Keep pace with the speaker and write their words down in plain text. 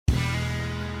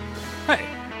Hey,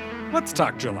 let's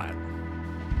talk Gillette.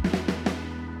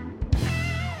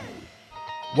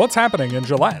 What's happening in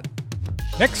Gillette?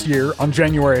 Next year, on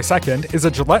January 2nd, is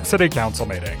a Gillette City Council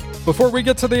meeting. Before we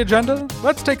get to the agenda,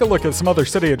 let's take a look at some other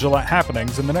City of Gillette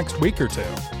happenings in the next week or two.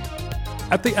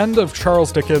 At the end of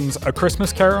Charles Dickens' A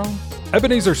Christmas Carol,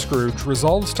 Ebenezer Scrooge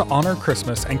resolves to honor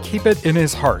Christmas and keep it in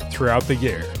his heart throughout the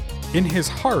year. In his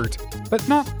heart, but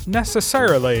not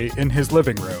necessarily in his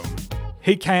living room.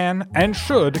 He can and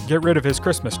should get rid of his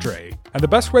Christmas tree. And the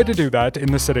best way to do that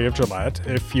in the city of Gillette,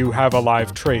 if you have a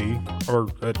live tree, or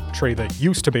a tree that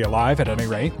used to be alive at any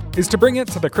rate, is to bring it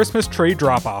to the Christmas tree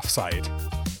drop-off site.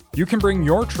 You can bring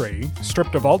your tree,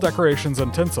 stripped of all decorations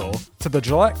and tinsel, to the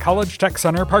Gillette College Tech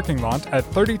Center parking lot at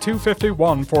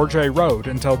 3251 4J Road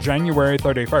until January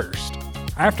 31st.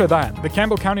 After that, the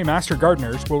Campbell County Master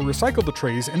Gardeners will recycle the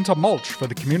trees into mulch for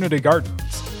the community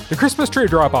gardens. The Christmas tree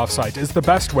drop-off site is the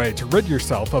best way to rid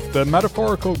yourself of the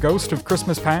metaphorical ghost of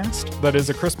Christmas past that is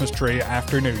a Christmas tree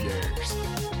after New Year's.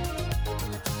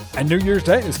 And New Year's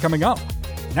Day is coming up.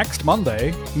 Next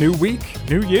Monday, new week,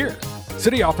 new year.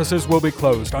 City offices will be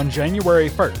closed on January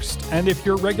 1st, and if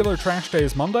your regular trash day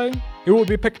is Monday, it will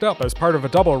be picked up as part of a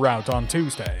double route on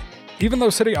Tuesday. Even though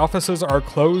city offices are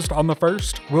closed on the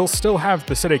 1st, we'll still have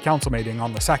the city council meeting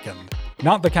on the 2nd.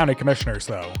 Not the county commissioners,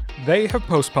 though. They have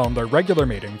postponed their regular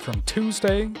meeting from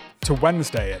Tuesday to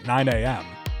Wednesday at 9 a.m.,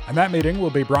 and that meeting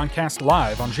will be broadcast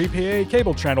live on GPA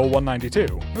Cable Channel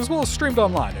 192, as well as streamed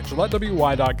online at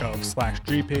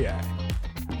gillettewy.gov/GPA.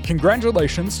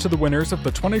 Congratulations to the winners of the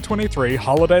 2023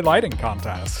 Holiday Lighting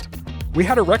Contest. We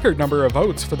had a record number of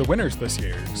votes for the winners this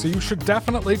year, so you should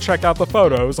definitely check out the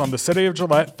photos on the City of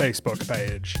Gillette Facebook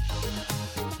page.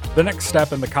 The next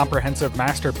step in the comprehensive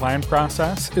master plan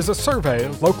process is a survey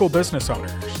of local business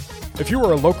owners. If you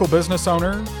are a local business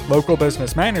owner, local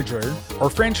business manager, or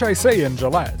franchisee in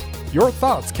Gillette, your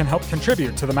thoughts can help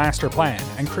contribute to the master plan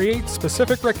and create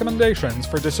specific recommendations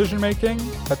for decision-making,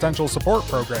 potential support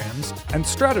programs, and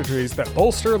strategies that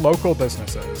bolster local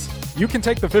businesses. You can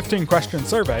take the 15-question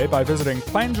survey by visiting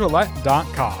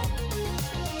plangillette.com.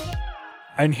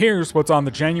 And here's what's on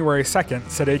the January 2nd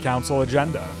City Council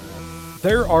agenda.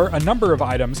 There are a number of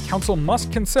items Council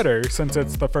must consider since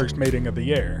it's the first meeting of the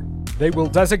year. They will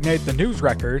designate the News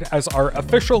Record as our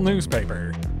official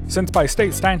newspaper, since by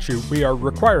state statute we are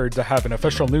required to have an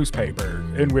official newspaper,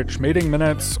 in which meeting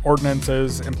minutes,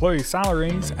 ordinances, employee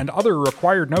salaries, and other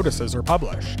required notices are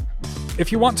published.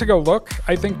 If you want to go look,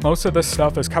 I think most of this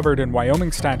stuff is covered in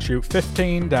Wyoming Statute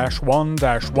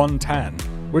 15-1-110,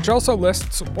 which also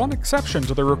lists one exception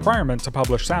to the requirement to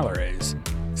publish salaries.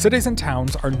 Cities and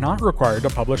towns are not required to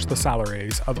publish the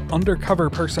salaries of undercover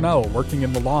personnel working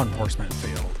in the law enforcement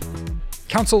field.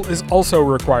 Council is also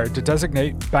required to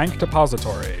designate bank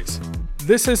depositories.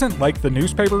 This isn't like the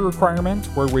newspaper requirement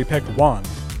where we pick one,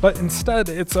 but instead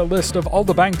it's a list of all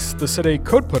the banks the city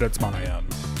could put its money in.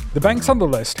 The banks on the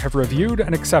list have reviewed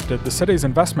and accepted the city's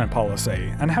investment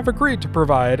policy and have agreed to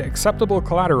provide acceptable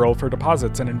collateral for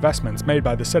deposits and investments made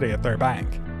by the city at their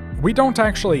bank. We don't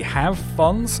actually have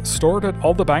funds stored at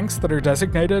all the banks that are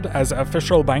designated as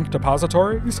official bank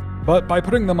depositories, but by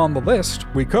putting them on the list,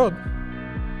 we could.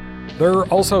 There are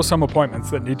also some appointments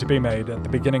that need to be made at the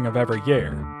beginning of every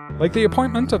year, like the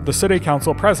appointment of the City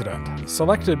Council President,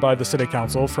 selected by the City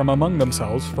Council from among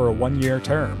themselves for a one-year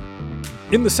term.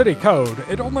 In the City Code,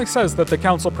 it only says that the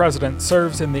Council President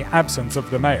serves in the absence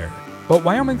of the Mayor, but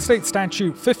Wyoming State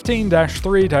Statute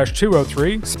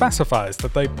 15-3-203 specifies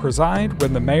that they preside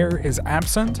when the Mayor is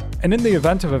absent, and in the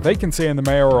event of a vacancy in the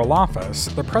mayoral office,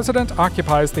 the President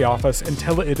occupies the office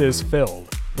until it is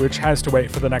filled, which has to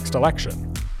wait for the next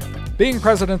election. Being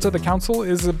president of the council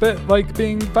is a bit like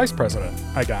being vice president,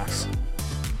 I guess.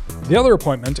 The other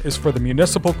appointment is for the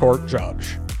municipal court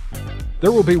judge.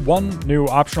 There will be one new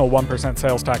optional 1%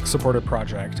 sales tax supported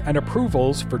project and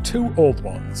approvals for 2 old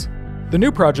ones. The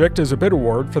new project is a bid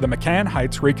award for the McCann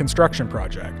Heights Reconstruction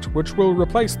Project, which will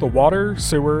replace the water,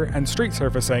 sewer, and street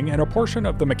surfacing in a portion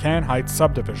of the McCann Heights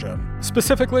subdivision,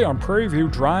 specifically on Prairie View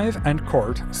Drive and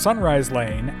Court, Sunrise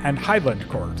Lane, and Highland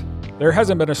Court. There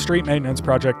hasn't been a street maintenance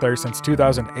project there since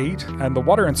 2008, and the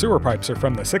water and sewer pipes are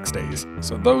from the 60s,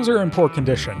 so those are in poor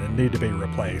condition and need to be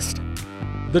replaced.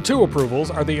 The 2 approvals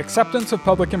are the acceptance of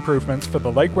public improvements for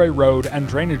the Lakeway Road and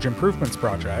Drainage Improvements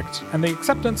Project, and the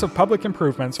acceptance of public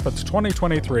improvements for the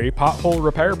 2023 Pothole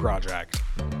Repair Project.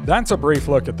 That's a brief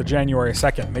look at the January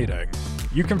 2nd meeting.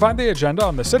 You can find the agenda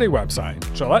on the city website,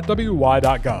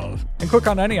 gillettewy.gov, and click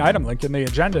on any item link in the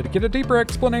agenda to get a deeper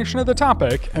explanation of the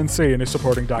topic and see any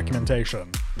supporting documentation.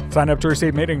 Sign up to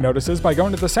receive meeting notices by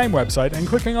going to the same website and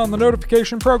clicking on the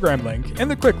notification program link in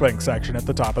the quick link section at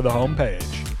the top of the home page.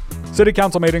 City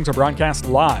Council meetings are broadcast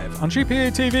live on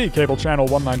GPA TV cable channel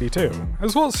 192,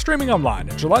 as well as streaming online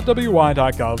at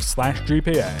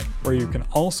gillettewy.gov/GPA, where you can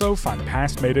also find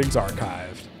past meetings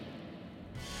archived.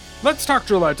 Let's Talk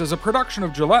Gillette is a production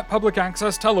of Gillette Public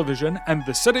Access Television and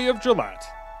the City of Gillette.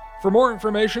 For more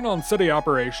information on city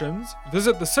operations,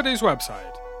 visit the city's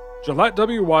website,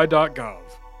 gillettewy.gov,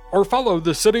 or follow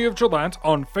the City of Gillette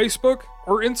on Facebook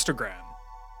or Instagram.